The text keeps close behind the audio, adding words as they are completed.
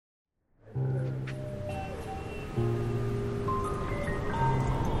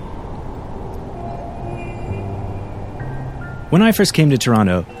When I first came to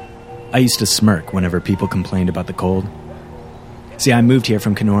Toronto, I used to smirk whenever people complained about the cold. See, I moved here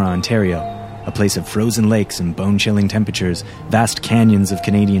from Kenora, Ontario, a place of frozen lakes and bone-chilling temperatures, vast canyons of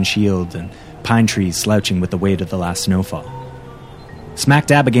Canadian Shield, and pine trees slouching with the weight of the last snowfall. Smack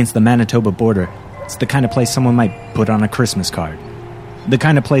dab against the Manitoba border, it's the kind of place someone might put on a Christmas card. The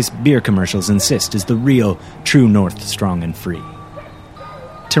kind of place beer commercials insist is the real, true north, strong and free.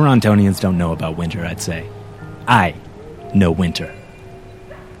 Torontonians don't know about winter, I'd say. I know winter.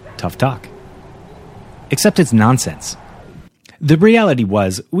 Tough talk. Except it's nonsense. The reality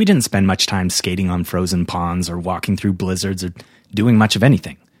was, we didn't spend much time skating on frozen ponds or walking through blizzards or doing much of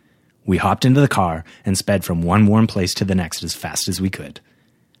anything. We hopped into the car and sped from one warm place to the next as fast as we could.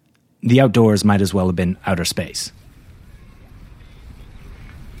 The outdoors might as well have been outer space.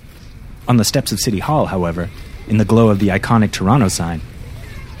 On the steps of City Hall, however, in the glow of the iconic Toronto sign,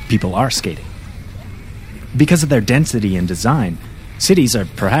 people are skating. Because of their density and design, cities are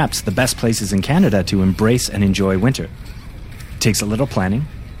perhaps the best places in Canada to embrace and enjoy winter. It takes a little planning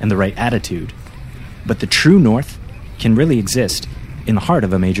and the right attitude, but the true north can really exist in the heart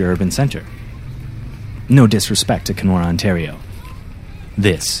of a major urban center. No disrespect to Kenora, Ontario.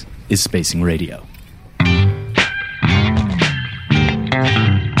 This is Spacing Radio.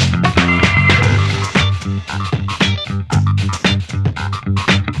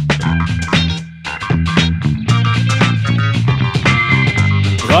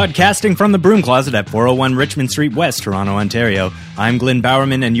 Broadcasting from the Broom Closet at 401 Richmond Street West, Toronto, Ontario, I'm Glenn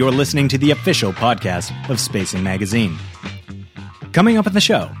Bowerman, and you're listening to the official podcast of Spacing Magazine. Coming up on the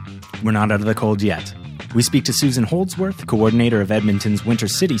show, we're not out of the cold yet. We speak to Susan Holdsworth, coordinator of Edmonton's Winter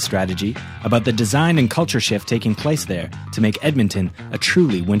City strategy, about the design and culture shift taking place there to make Edmonton a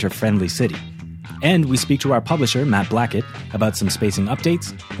truly winter-friendly city. And we speak to our publisher, Matt Blackett, about some spacing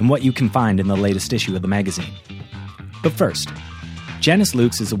updates and what you can find in the latest issue of the magazine. But first, Janice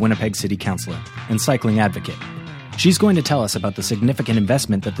Lukes is a Winnipeg City Councillor and cycling advocate. She's going to tell us about the significant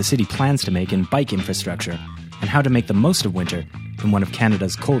investment that the city plans to make in bike infrastructure and how to make the most of winter in one of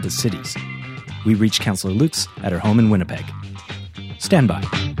Canada's coldest cities. We reach Councillor Lukes at her home in Winnipeg. Stand by.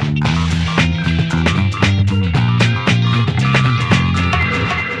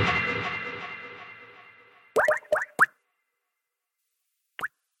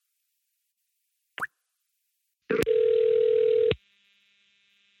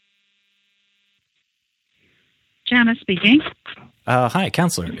 Janice speaking. Hi,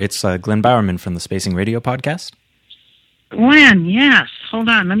 Councillor. It's Glenn Bowerman from the Spacing Radio podcast. Glenn, yes. Hold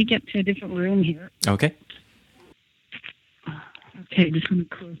on. Let me get to a different room here. Okay. Okay, just going to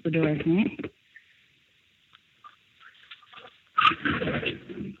close the door.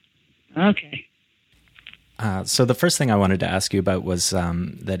 Okay. So the first thing I wanted to ask you about was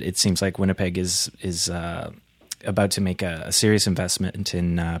that it seems like Winnipeg is about to make a serious investment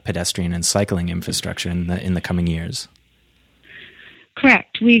in pedestrian and cycling infrastructure in the coming years.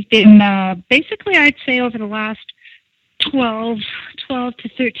 Correct. We've been basically, I'd say, over the last 12 to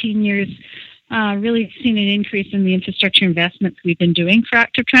 13 years, really seen an increase in the infrastructure investments we've been doing for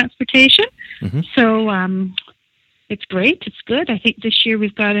active transportation. Mm-hmm. So it's great. It's good. I think this year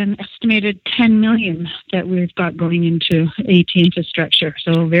we've got an estimated $10 million that we've got going into AT infrastructure.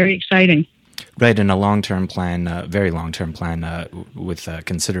 So very exciting. Right, and a long-term plan, very long-term plan with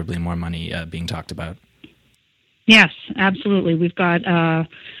considerably more money being talked about. Yes, absolutely. We've got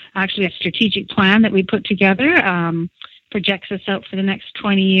actually a strategic plan that we put together, projects us out for the next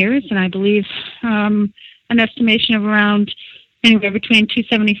 20 years, and I believe an estimation of around anywhere between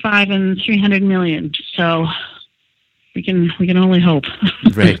 275 and 300 million. So we can only hope.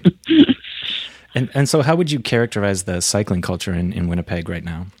 Right. And so how would you characterize the cycling culture in Winnipeg right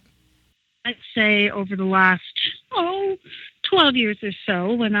now? I'd say over the last 12 years or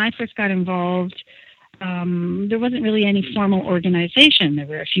so, when I first got involved, there wasn't really any formal organization. There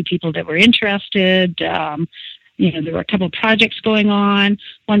were a few people that were interested. There were a couple of projects going on.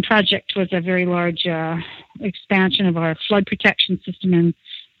 One project was a very large expansion of our flood protection system, and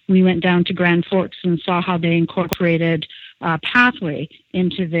we went down to Grand Forks and saw how they incorporated a pathway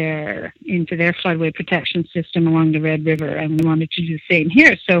into their floodway protection system along the Red River, and we wanted to do the same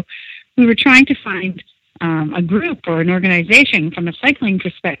here. So we were trying to find a group or an organization from a cycling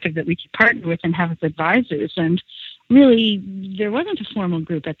perspective that we could partner with and have as advisors. And really, there wasn't a formal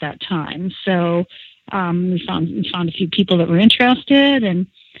group at that time. So we found a few people that were interested,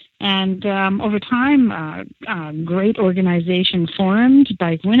 and over time, a great organization formed,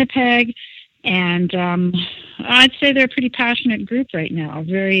 Bike Winnipeg, and I'd say they're a pretty passionate group right now.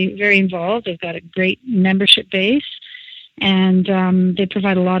 Very, very involved. They've got a great membership base. And they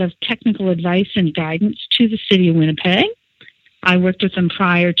provide a lot of technical advice and guidance to the city of Winnipeg. I worked with them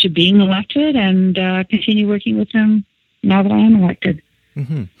prior to being elected, and continue working with them now that I am elected.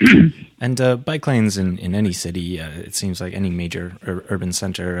 Mm-hmm. And bike lanes in any city, it seems like any major urban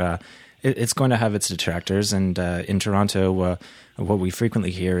center, it's going to have its detractors. And in Toronto, what we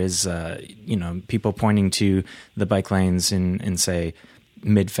frequently hear is, people pointing to the bike lanes in say,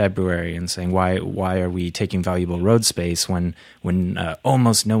 mid-February and saying, why are we taking valuable road space when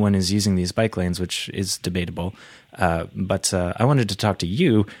almost no one is using these bike lanes, which is debatable. But I wanted to talk to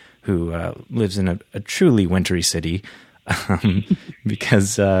you, who lives in a truly wintry city,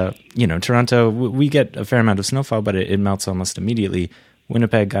 because, Toronto, we get a fair amount of snowfall, but it melts almost immediately.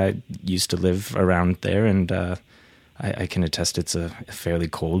 Winnipeg, I used to live around there, and I can attest it's a fairly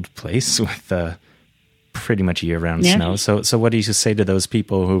cold place with pretty much year-round snow. So what do you say to those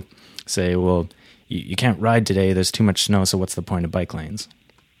people who say, well, you can't ride today, there's too much snow, so what's the point of bike lanes?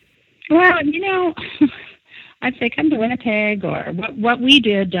 Well, I'd say come to Winnipeg, or what we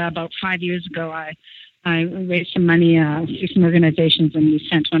did about 5 years ago. I raised some money through some organizations, and we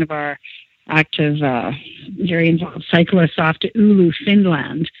sent one of our active, very involved cyclists off to Oulu,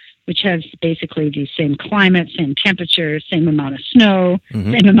 Finland, which has basically the same climate, same temperature, same amount of snow,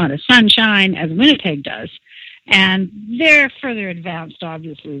 same amount of sunshine as Winnipeg does. And they're further advanced,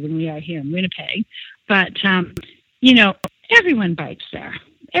 obviously, than we are here in Winnipeg. But, everyone bikes there.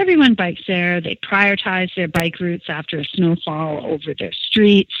 Everyone bikes there. They prioritize their bike routes after a snowfall over their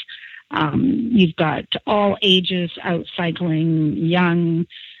streets. You've got all ages out cycling, young,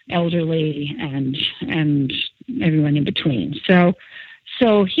 elderly, and everyone in between. So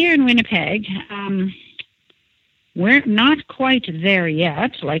here in Winnipeg, we're not quite there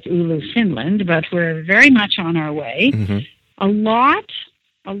yet, like Oulu, Finland, but we're very much on our way. Mm-hmm. A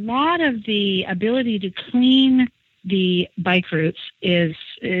lot of the ability to clean the bike routes is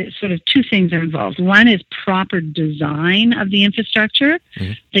sort of two things are involved. One is proper design of the infrastructure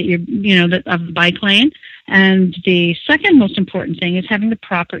that of the bike lane, and the second most important thing is having the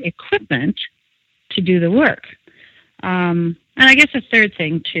proper equipment to do the work. And I guess the third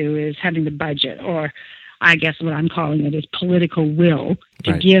thing too is having the budget, or I guess what I'm calling it is political will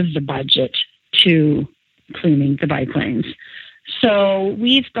to give the budget to cleaning the bike lanes. So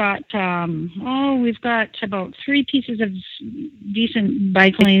we've got about 3 pieces of decent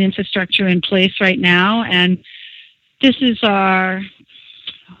bike lane infrastructure in place right now, and this is our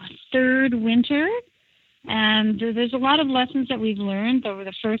 3rd winter. And there's a lot of lessons that we've learned over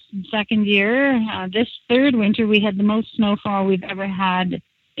the first and second year. This 3rd winter, we had the most snowfall we've ever had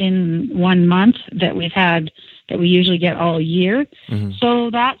in 1 month that we usually get all year. Mm-hmm.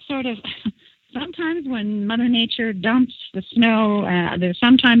 So that sort of sometimes when Mother Nature dumps the snow, there's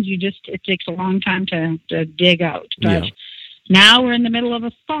sometimes it takes a long time to dig out. But now we're in the middle of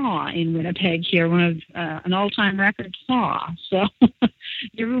a thaw in Winnipeg here, an all-time record thaw. So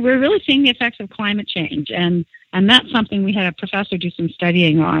we're really seeing the effects of climate change, and that's something we had a professor do some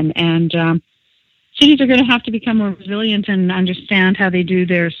studying on. And cities are going to have to become more resilient and understand how they do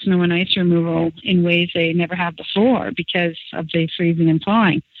their snow and ice removal in ways they never have before because of the freezing and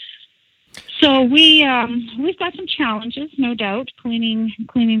thawing. So we've got some challenges, no doubt, cleaning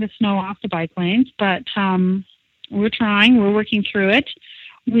the snow off the bike lanes, but we're working through it.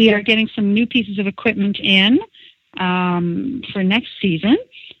 We are getting some new pieces of equipment in for next season.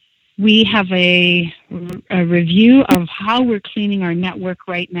 We have a review of how we're cleaning our network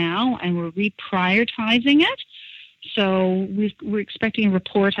right now, and we're reprioritizing it. So we're expecting a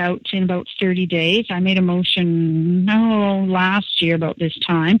report out in about 30 days. I made a motion last year about this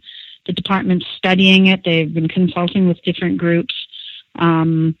time. The department's studying it. They've been consulting with different groups.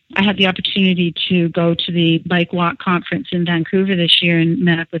 I had the opportunity to go to the Bike Walk conference in Vancouver this year and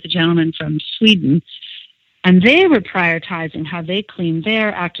met up with a gentleman from Sweden. And they were prioritizing how they clean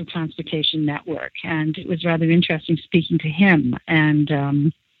their active transportation network. And it was rather interesting speaking to him and,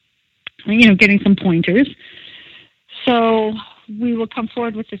 getting some pointers. So we will come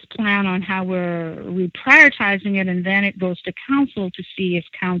forward with this plan on how we're reprioritizing it, and then it goes to council to see if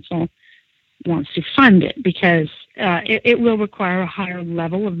council wants to fund it, because it will require a higher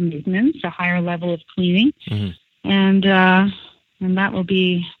level of maintenance, a higher level of cleaning, and that will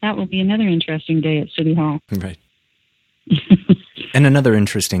be another interesting day at City Hall. Right. And another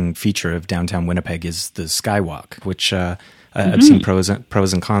interesting feature of downtown Winnipeg is the Skywalk, which I've seen pros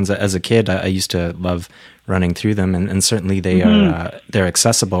and cons. As a kid, I used to love running through them, and certainly they're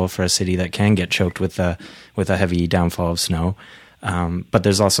accessible for a city that can get choked with a heavy downfall of snow. But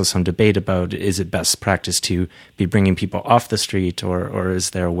there's also some debate about, is it best practice to be bringing people off the street, or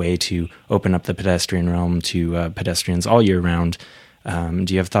is there a way to open up the pedestrian realm to pedestrians all year round? Do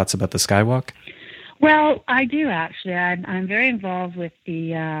you have thoughts about the Skywalk? Well, I do actually. I'm very involved with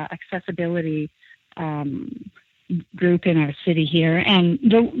the accessibility group in our city here, and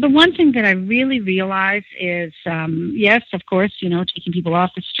the one thing that I really realize is, yes, of course, taking people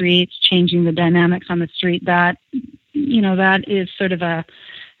off the streets, changing the dynamics on the street. That that is sort of a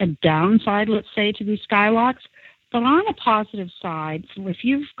downside, let's say, to these skywalks. But on a positive side, if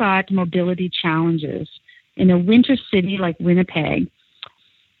you've got mobility challenges in a winter city like Winnipeg,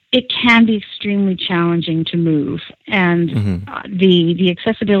 it can be extremely challenging to move. And the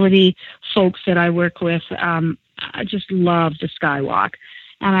accessibility folks that I work with I just love the Skywalk.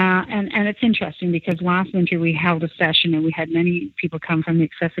 And it's interesting because last winter we held a session and we had many people come from the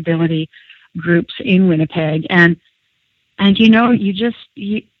accessibility groups in Winnipeg. And you just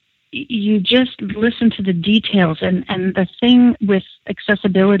listen to the details. And the thing with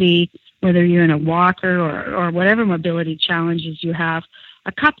accessibility, whether you're in a walker or whatever mobility challenges you have,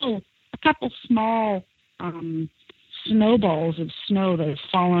 a couple small snowballs of snow that have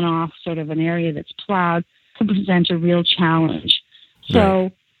fallen off sort of an area that's plowed could present a real challenge. So,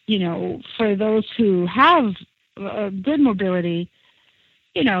 for those who have good mobility,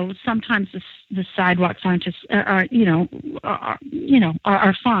 sometimes the sidewalks aren't just, are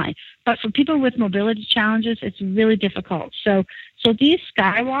fine. But for people with mobility challenges, it's really difficult. So these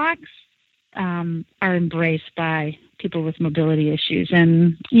skywalks are embraced by people with mobility issues.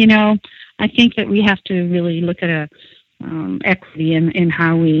 And, I think that we have to really look at equity in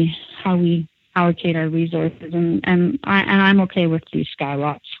how we allocate our resources. And I'm okay with these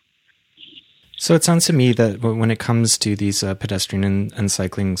skywalks. So it sounds to me that when it comes to these pedestrian and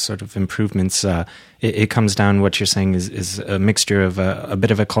cycling sort of improvements, it comes down, what you're saying is a mixture of a bit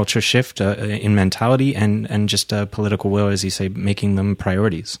of a culture shift in mentality and just a political will, as you say, making them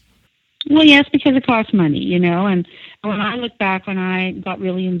priorities. Well, yes, because it costs money, and when I look back when I got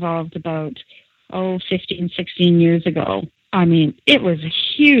really involved about, 15, 16 years ago, I mean, it was a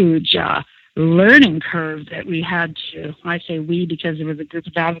huge learning curve that we had to, I say we because there was a group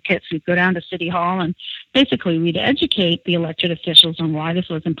of advocates, we'd go down to City Hall and basically we'd educate the elected officials on why this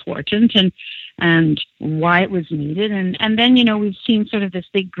was important and why it was needed. And then, we've seen sort of this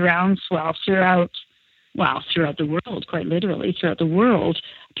big groundswell throughout the world, quite literally throughout the world.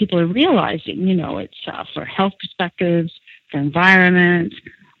 People are realizing, it's for health perspectives, for environment,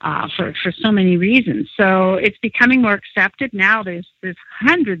 for so many reasons. So it's becoming more accepted. Now there's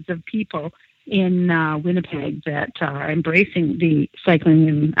hundreds of people in Winnipeg that are embracing the cycling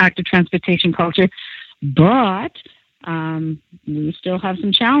and active transportation culture. But we still have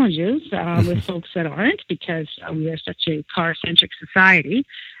some challenges with folks that aren't, because we are such a car-centric society.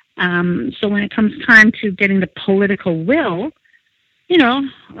 So when it comes time to getting the political will,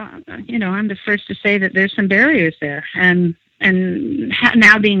 I'm the first to say that there's some barriers there. And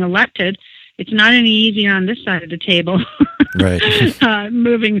now being elected, it's not any easier on this side of the table, right?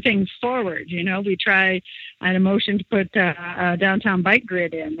 Moving things forward. I had a motion to put a downtown bike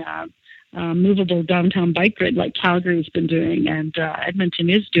grid in, movable downtown bike grid like Calgary's been doing and Edmonton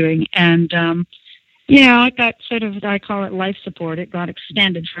is doing. And, it got sort of, I call it life support. It got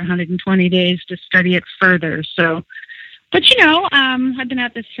extended for 120 days to study it further. So, but I've been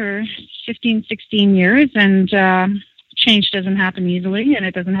at this for 15, 16 years, and change doesn't happen easily and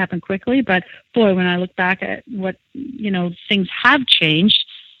it doesn't happen quickly. But boy, when I look back at what, things have changed,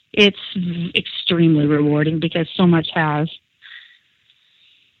 it's extremely rewarding because so much has.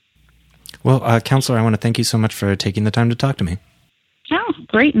 Well, Councillor, I want to thank you so much for taking the time to talk to me. Oh,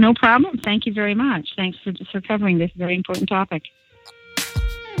 great. No problem. Thank you very much. Thanks for covering this very important topic.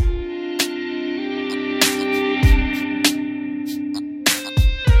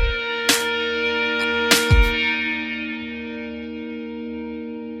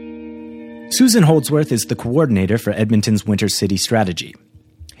 Susan Holdsworth is the coordinator for Edmonton's Winter City Strategy.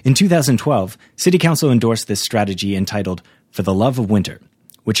 In 2012, City Council endorsed this strategy entitled For the Love of Winter,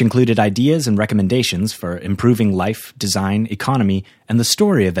 which included ideas and recommendations for improving life, design, economy, and the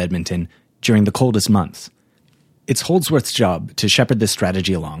story of Edmonton during the coldest months. It's Holdsworth's job to shepherd this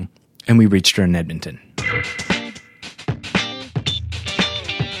strategy along, and we reached her in Edmonton.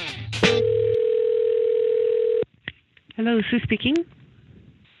 Hello, Sue speaking.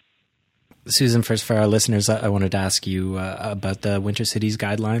 Susan, first for our listeners, I wanted to ask you about the Winter Cities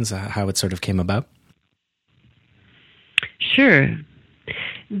guidelines, how it sort of came about. Sure.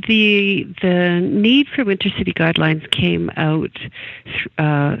 The need for Winter City guidelines came out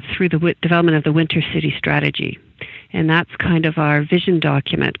through the development of the Winter City Strategy. And that's kind of our vision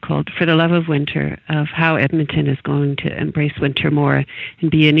document called For the Love of Winter, of how Edmonton is going to embrace winter more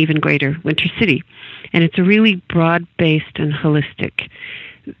and be an even greater winter city. And it's a really broad-based and holistic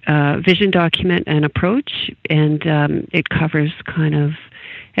vision document and approach, and it covers kind of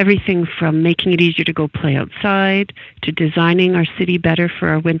everything from making it easier to go play outside, to designing our city better for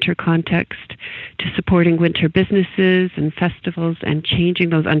our winter context, to supporting winter businesses and festivals, and changing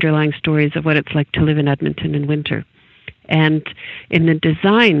those underlying stories of what it's like to live in Edmonton in winter. And in the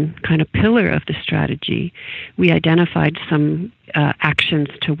design kind of pillar of the strategy, we identified some actions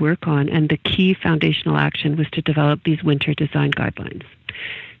to work on, and the key foundational action was to develop these winter design guidelines.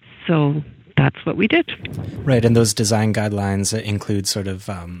 So that's what we did. Right, and those design guidelines include sort of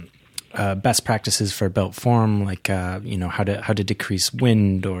best practices for built form, like how to decrease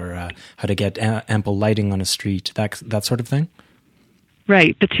wind, or how to get ample lighting on a street, that sort of thing.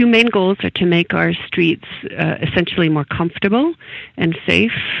 Right. The two main goals are to make our streets essentially more comfortable and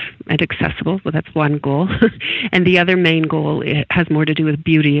safe and accessible. Well, that's one goal. And the other main goal, it has more to do with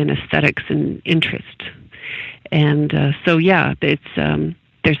beauty and aesthetics and interest. And it's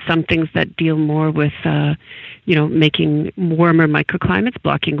there's some things that deal more with, making warmer microclimates,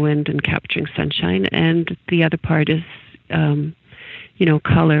 blocking wind and capturing sunshine. And the other part is,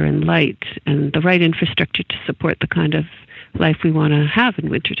 color and light and the right infrastructure to support the kind of life we want to have in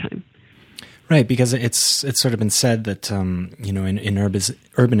wintertime. Right, because it's sort of been said that in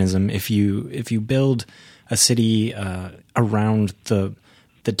urbanism, if you build a city around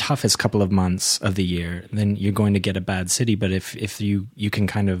the toughest couple of months of the year, then you're going to get a bad city. But if you can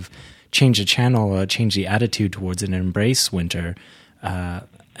kind of change the channel, change the attitude towards it, and embrace winter,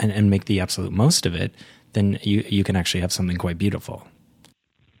 and make the absolute most of it, then you can actually have something quite beautiful.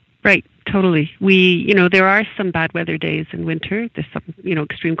 Right, totally. There are some bad weather days in winter. There's some,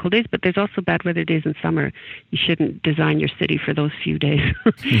 extreme cold days, but there's also bad weather days in summer. You shouldn't design your city for those few days.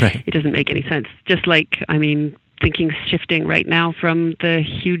 Right. It doesn't make any sense. Just like, thinking's shifting right now from the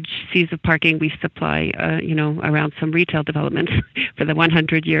huge seas of parking we supply, around some retail developments for the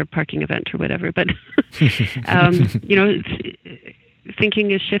 100-year parking event or whatever. But, thinking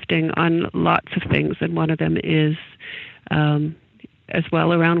is shifting on lots of things, and one of them is as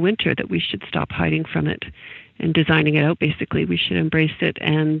well around winter, that we should stop hiding from it and designing it out. Basically, we should embrace it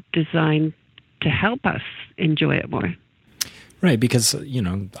and design to help us enjoy it more. Right, because,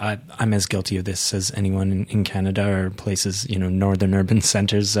 I'm as guilty of this as anyone in Canada or places, northern urban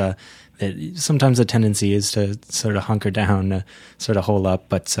centers. That sometimes the tendency is to sort of hunker down, sort of hole up,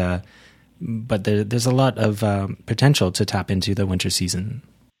 but there's a lot of potential to tap into the winter season.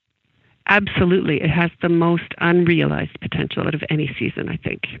 Absolutely. It has the most unrealized potential out of any season, I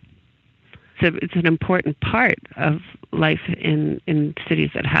think. So it's an important part of life in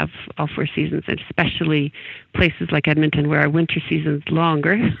cities that have all four seasons, and especially places like Edmonton where our winter season's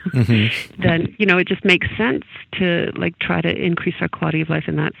longer. Mm-hmm. Then, it just makes sense to try to increase our quality of life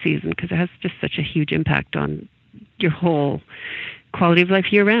in that season, because it has just such a huge impact on your whole quality of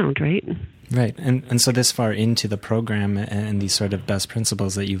life year round, right? Right. And so this far into the program and these sort of best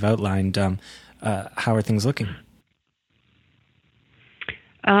principles that you've outlined, how are things looking?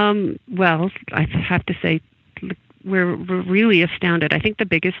 Well, I have to say we're really astounded. I think the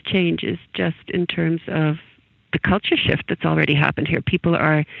biggest change is just in terms of the culture shift that's already happened here. People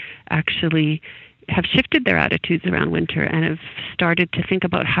have shifted their attitudes around winter and have started to think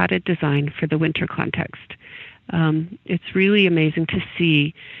about how to design for the winter context. It's really amazing to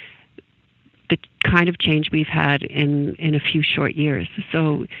see the kind of change we've had in a few short years.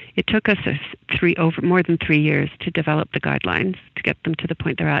 So it took us more than 3 years to develop the guidelines, to get them to the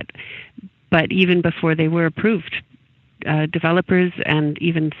point they're at. But even before they were approved, developers and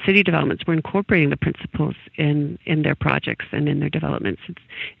even city developments were incorporating the principles in their projects and in their developments.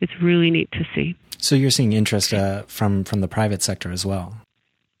 It's really neat to see. So you're seeing interest from the private sector as well?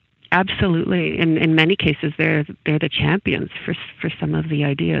 Absolutely. In many cases, they're the champions for some of the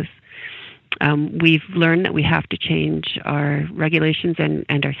ideas. We've learned that we have to change our regulations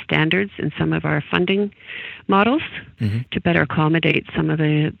and our standards in some of our funding models to better accommodate some of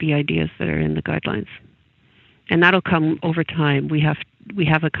the ideas that are in the guidelines. And that'll come over time. We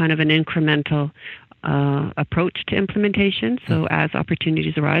have a kind of an incremental approach to implementation. So as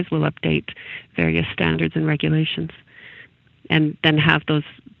opportunities arise, we'll update various standards and regulations, and then have the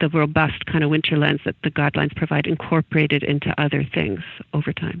robust kind of winter lens that the guidelines provide incorporated into other things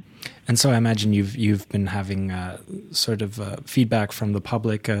over time. And so I imagine you've been having sort of feedback from the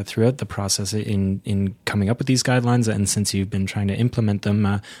public throughout the process in coming up with these guidelines, and since you've been trying to implement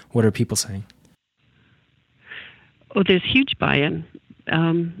them, what are people saying? Oh, there's huge buy-in.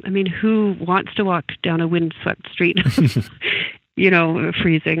 Who wants to walk down a windswept street,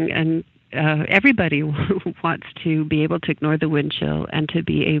 freezing? And everybody wants to be able to ignore the wind chill and to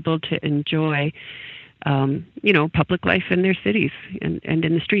be able to enjoy public life in their cities and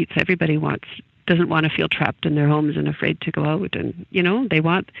in the streets. Everybody doesn't want to feel trapped in their homes and afraid to go out. And,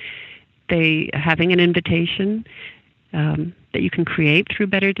 having an invitation that you can create through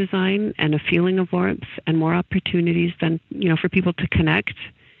better design and a feeling of warmth and more opportunities than, for people to connect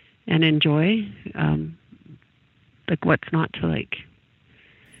and enjoy, what's not to like.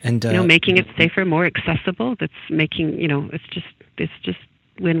 And making it safer, more accessible. That's making it's just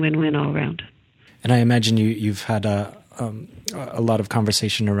win-win-win all around. And I imagine you've had a lot of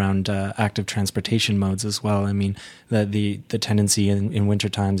conversation around active transportation modes as well. I mean, the tendency in winter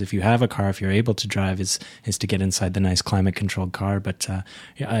times, if you have a car, if you're able to drive, is to get inside the nice climate-controlled car. But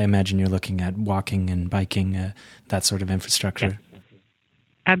I imagine you're looking at walking and biking, that sort of infrastructure. Yeah.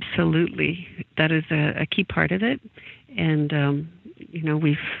 Absolutely, that is a key part of it. And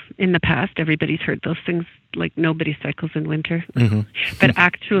we've in the past, everybody's heard those things like nobody cycles in winter, mm-hmm. But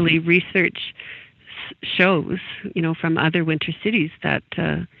actually, research shows, from other winter cities that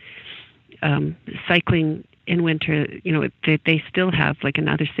cycling in winter, they still have, like in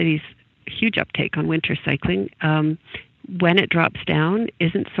other cities, huge uptake on winter cycling. When it drops down,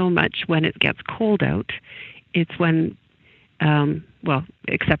 isn't so much when it gets cold out. It's when,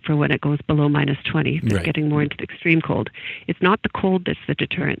 except for when it goes below -20, it's right. getting more into the extreme cold. It's not the cold that's the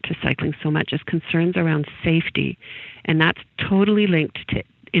deterrent to cycling so much as concerns around safety, and that's totally linked to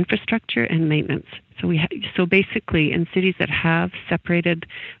infrastructure and maintenance. So basically, in cities that have separated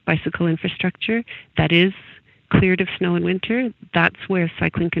bicycle infrastructure that is cleared of snow in winter, that's where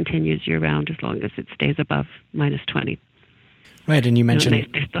cycling continues year-round as long as it stays above -20. Right, and you mentioned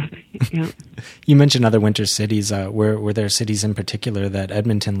you mentioned other winter cities. Were there cities in particular that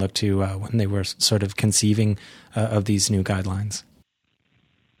Edmonton looked to when they were sort of conceiving of these new guidelines?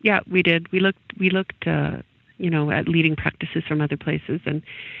 Yeah, we did. We looked at leading practices from other places,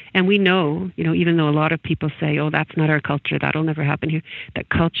 and we know, even though a lot of people say, "Oh, that's not our culture, that'll never happen here," that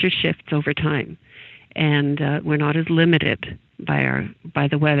culture shifts over time, and we're not as limited by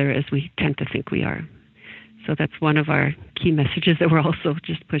the weather as we tend to think we are. So that's one of our key messages that we're also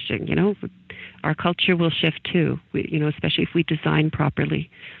just pushing. Our culture will shift too. Especially if we design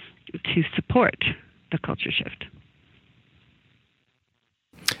properly to support the culture shift.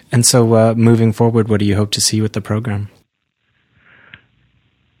 And so, moving forward, what do you hope to see with the program?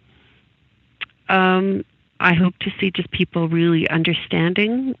 I hope to see just people really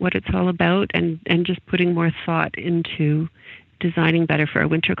understanding what it's all about and just putting more thought into designing better for our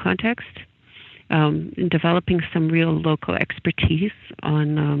winter context. And developing some real local expertise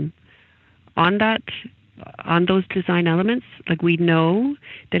on those design elements. Like, we know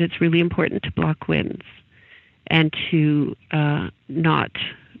that it's really important to block winds and to not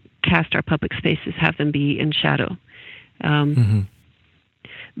cast our public spaces, have them be in shadow. Mm-hmm.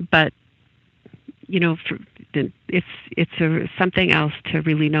 But it's something else to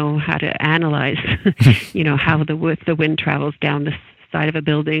really know how to analyze, how the wind travels down the side of a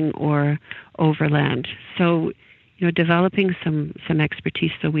building or overland. So, developing some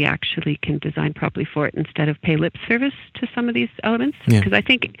expertise so we actually can design properly for it instead of pay lip service to some of these elements. Because I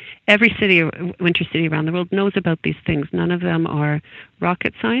think every city, winter city around the world knows about these things. None of them are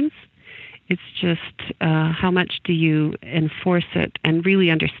rocket science. It's just how much do you enforce it and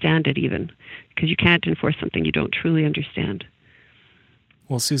really understand it even, because you can't enforce something you don't truly understand.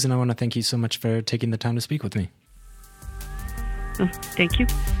 Well, Susan, I want to thank you so much for taking the time to speak with me. Oh, thank you.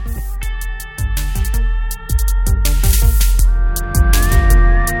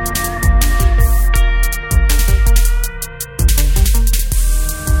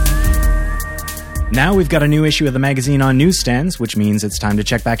 Now we've got a new issue of the magazine on newsstands, which means it's time to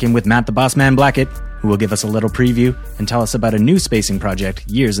check back in with Matt the Boss Man Blackett, who will give us a little preview and tell us about a new spacing project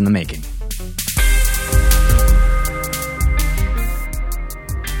years in the making.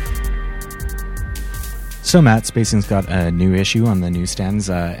 So, Matt, Spacing's got a new issue on the newsstands,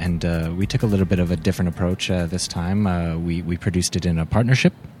 and we took a little bit of a different approach this time. We produced it in a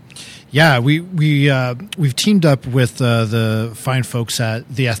partnership. Yeah, we've teamed up with the fine folks at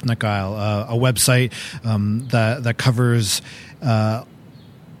The Ethnic Isle, a website that covers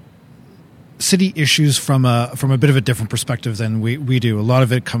city issues from a bit of a different perspective than we do. A lot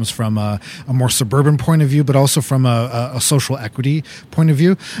of it comes from a more suburban point of view, but also from a social equity point of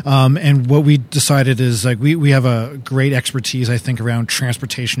view. And what we decided is, like, we have a great expertise, I think, around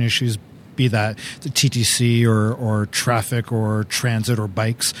transportation issues, be that the TTC or traffic or transit or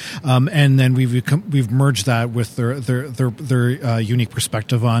bikes, and then we've merged that with their unique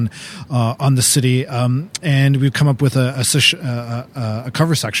perspective on the city, and we've come up with a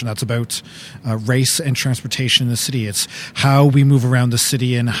cover section that's about race and transportation in the city. It's how we move around the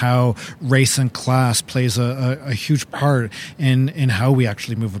city and how race and class plays a huge part in how we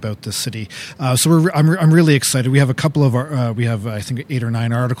actually move about the city. So I'm really excited. We have a couple of we have I think 8 or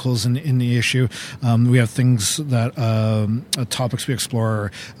 9 articles in the issue. We have things that topics we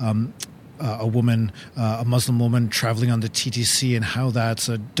explore. A Muslim woman traveling on the TTC, and how that's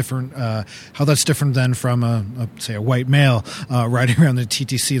different than from say a white male riding around the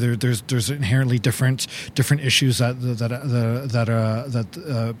TTC. There's inherently different issues that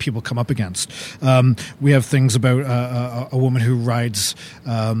people come up against. We have things about a woman who rides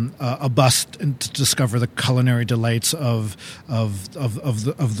a bus to discover the culinary delights of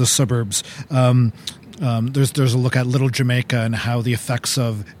the suburbs. There's a look at Little Jamaica and how the effects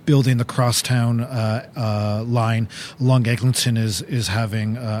of building the crosstown line along Eglinton is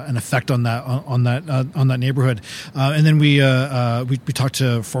having an effect on that neighborhood. And then we talked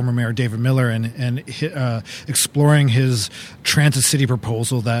to former Mayor David Miller and exploring his transit city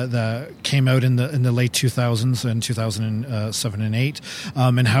proposal that came out in the late 2000s and 2007 and 8,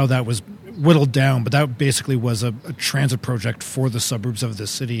 and how that was whittled down, but that basically was a transit project for the suburbs of the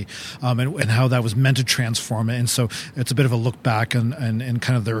city, and how that was meant to transform it. And so it's a bit of a look back and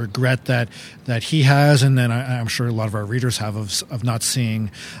kind of the regret that he has, and then I'm sure a lot of our readers have of not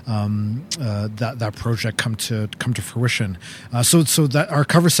seeing that project come to fruition. So that our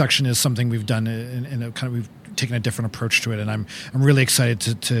cover section is something we've done in a kind of, we've taken a different approach to it, and I'm really excited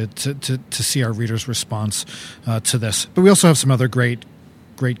to see our readers' response to this. But we also have some other great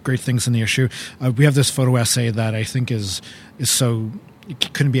things in the issue. We have this photo essay that I think is so,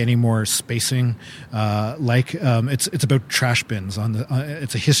 it couldn't be any more spacing. It's about trash bins.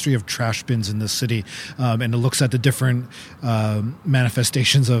 It's a history of trash bins in the city, and it looks at the different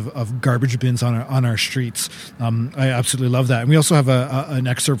manifestations of garbage bins on our streets. I absolutely love that. And we also have an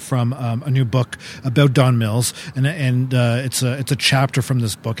excerpt from a new book about Don Mills, and it's a chapter from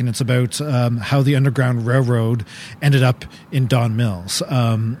this book, and it's about how the Underground Railroad ended up in Don Mills.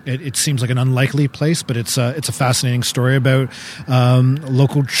 It seems like an unlikely place, but it's a fascinating story about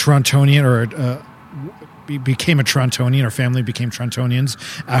local Torontonian, became a Torontonian, or family became Torontonians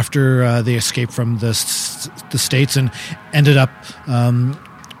after they escaped from the States and ended up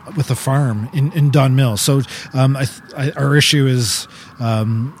with a farm in Don Mills. So our issue is,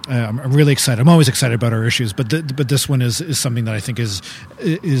 I'm really excited. I'm always excited about our issues, but this one is something that I think is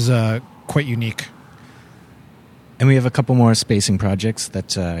quite unique. And we have a couple more spacing projects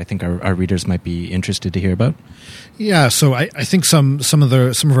that I think our readers might be interested to hear about. Yeah, so I think some of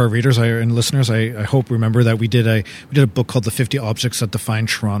our readers and listeners, I hope, remember that we did a book called The 50 Objects That Define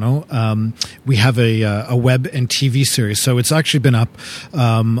Toronto. We have a web and TV series, so it's actually been up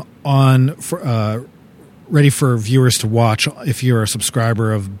ready for viewers to watch if you're a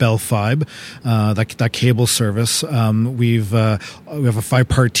subscriber of Bell Fibe, that cable service. We have a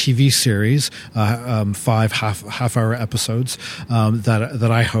 5-part TV series, 5 half-hour episodes that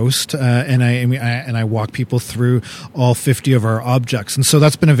I host, and I walk people through all 50 of our objects, and so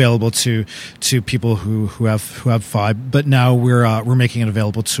that's been available to people who have Fibe. But now we're making it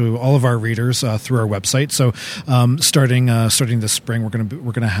available to all of our readers through our website. So starting this spring,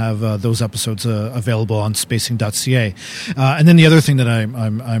 we're gonna have those episodes available on spacing.ca. And then the other thing that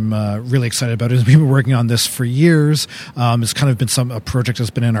I'm really excited about is we've been working on this for years. It's kind of been a project that's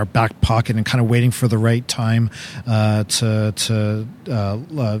been in our back pocket and kind of waiting for the right time to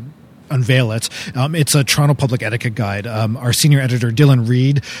unveil it. It's a Toronto Public Etiquette Guide. Our senior editor, Dylan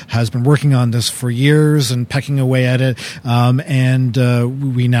Reed, has been working on this for years and pecking away at it. And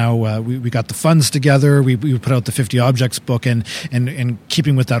we now we got the funds together. We put out the 50 Objects book, and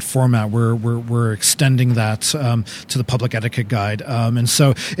keeping with that format, we're extending that to the Public Etiquette Guide. And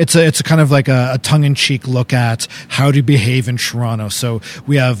so it's a kind of like a tongue-in-cheek look at how to behave in Toronto. So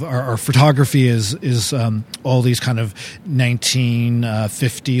we have our photography is all these kind of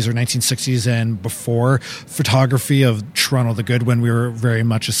 1950s or 1960s and before photography of Toronto the Good, when we were very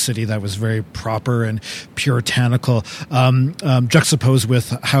much a city that was very proper and puritanical, juxtaposed with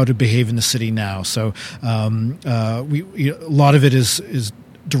how to behave in the city now. So a lot of it is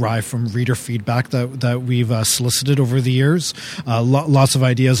derived from reader feedback that we've solicited over the years. Lots of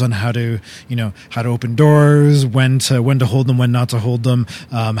ideas on how to open doors, when to hold them, when not to hold them,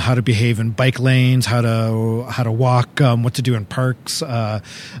 how to behave in bike lanes, how to walk, what to do in parks, a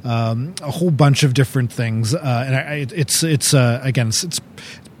whole bunch of different things. And it's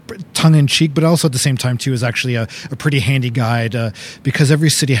tongue-in-cheek, but also at the same time too is actually a pretty handy guide, because every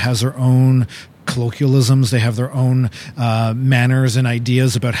city has their own colloquialisms. They have their own manners and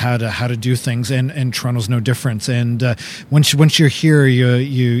ideas about how to do things, and Toronto's no different. And once you're here,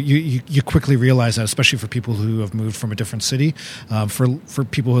 you quickly realize that, especially for people who have moved from a different city. For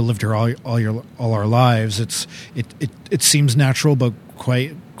people who lived here all our lives, it seems natural, but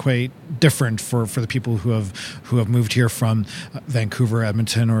quite different for the people who have moved here from Vancouver,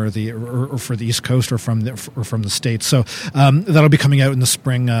 Edmonton, or for the East Coast, or from the States. So that'll be coming out in the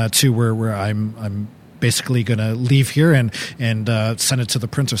spring too, where I'm basically going to leave here and send it to the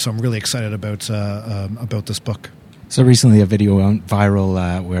printer. So I'm really excited about this book. So recently a video went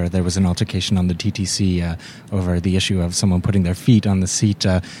viral where there was an altercation on the TTC over the issue of someone putting their feet on the seat.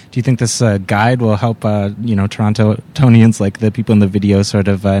 Do you think this guide will help Torontonians, like the people in the video, sort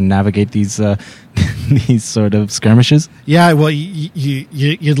of navigate these these sort of skirmishes? Yeah, well,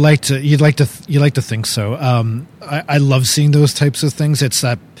 you'd like to think so. I love seeing those types of things. It's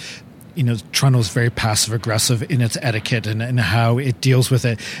that, Toronto's very passive aggressive in its etiquette and how it deals with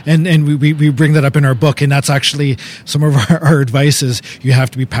it, and we bring that up in our book, and that's actually some of our advice is you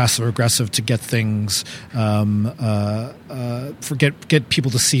have to be passive aggressive to get things, get people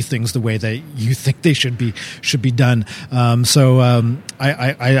to see things the way that you think they should be done. So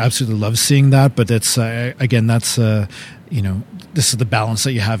I absolutely love seeing that, but it's again, that's this is the balance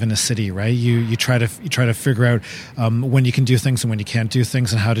that you have in a city, right? You try to figure out when you can do things and when you can't do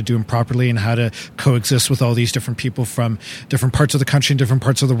things, and how to do them properly, and how to coexist with all these different people from different parts of the country and different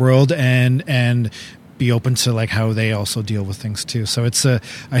parts of the world, and be open to like how they also deal with things too. So it's I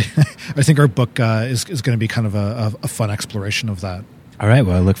think our book is going to be kind of a fun exploration of that. All right,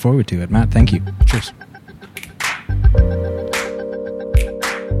 well, I look forward to it. Matt, thank you. Cheers.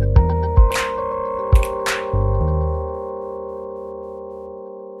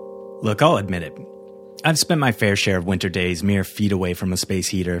 Look, I'll admit it. I've spent my fair share of winter days mere feet away from a space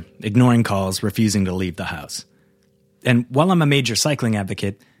heater, ignoring calls, refusing to leave the house. And while I'm a major cycling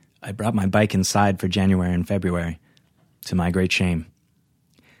advocate, I brought my bike inside for January and February, to my great shame.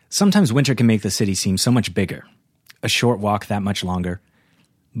 Sometimes winter can make the city seem so much bigger, a short walk that much longer.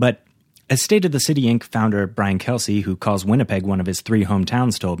 But as State of the City Inc. founder Brian Kelsey, who calls Winnipeg one of his 3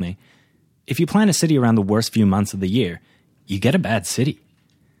 hometowns, told me, if you plan a city around the worst few months of the year, you get a bad city.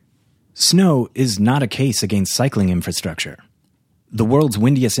 Snow is not a case against cycling infrastructure. The world's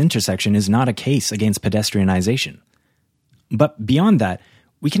windiest intersection is not a case against pedestrianization. But beyond that,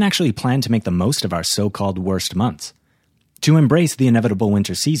 we can actually plan to make the most of our so-called worst months, to embrace the inevitable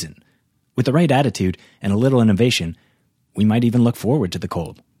winter season. With the right attitude and a little innovation, we might even look forward to the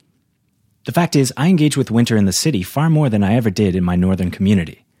cold. The fact is, I engage with winter in the city far more than I ever did in my northern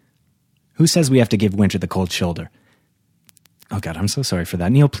community. Who says we have to give winter the cold shoulder? Oh God, I'm so sorry for that.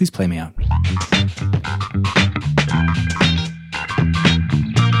 Neil, please play me out.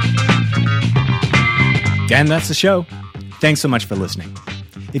 And that's the show. Thanks so much for listening.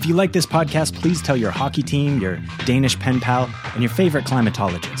 If you like this podcast, please tell your hockey team, your Danish pen pal, and your favorite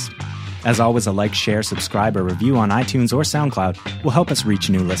climatologist. As always, a like, share, subscribe, or review on iTunes or SoundCloud will help us reach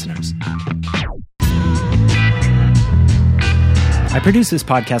new listeners. I produce this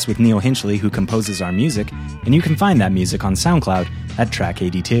podcast with Neil Hinchley, who composes our music, and you can find that music on SoundCloud at Track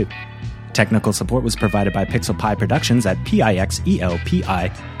 82. Technical support was provided by Pixel Pie Productions at pixelpi.ca.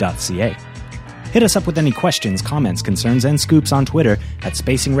 Hit us up with any questions, comments, concerns, and scoops on Twitter at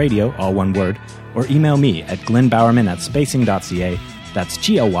Spacing Radio, all one word, or email me at glynbowerman@spacing.ca. That's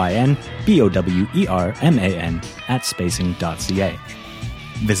GLYNBOWERMAN @spacing.ca.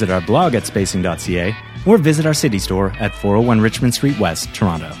 Visit our blog at spacing.ca, or visit our city store at 401 Richmond Street West,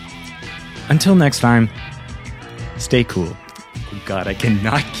 Toronto. Until next time, stay cool. Oh God, I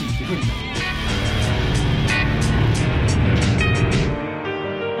cannot keep doing that.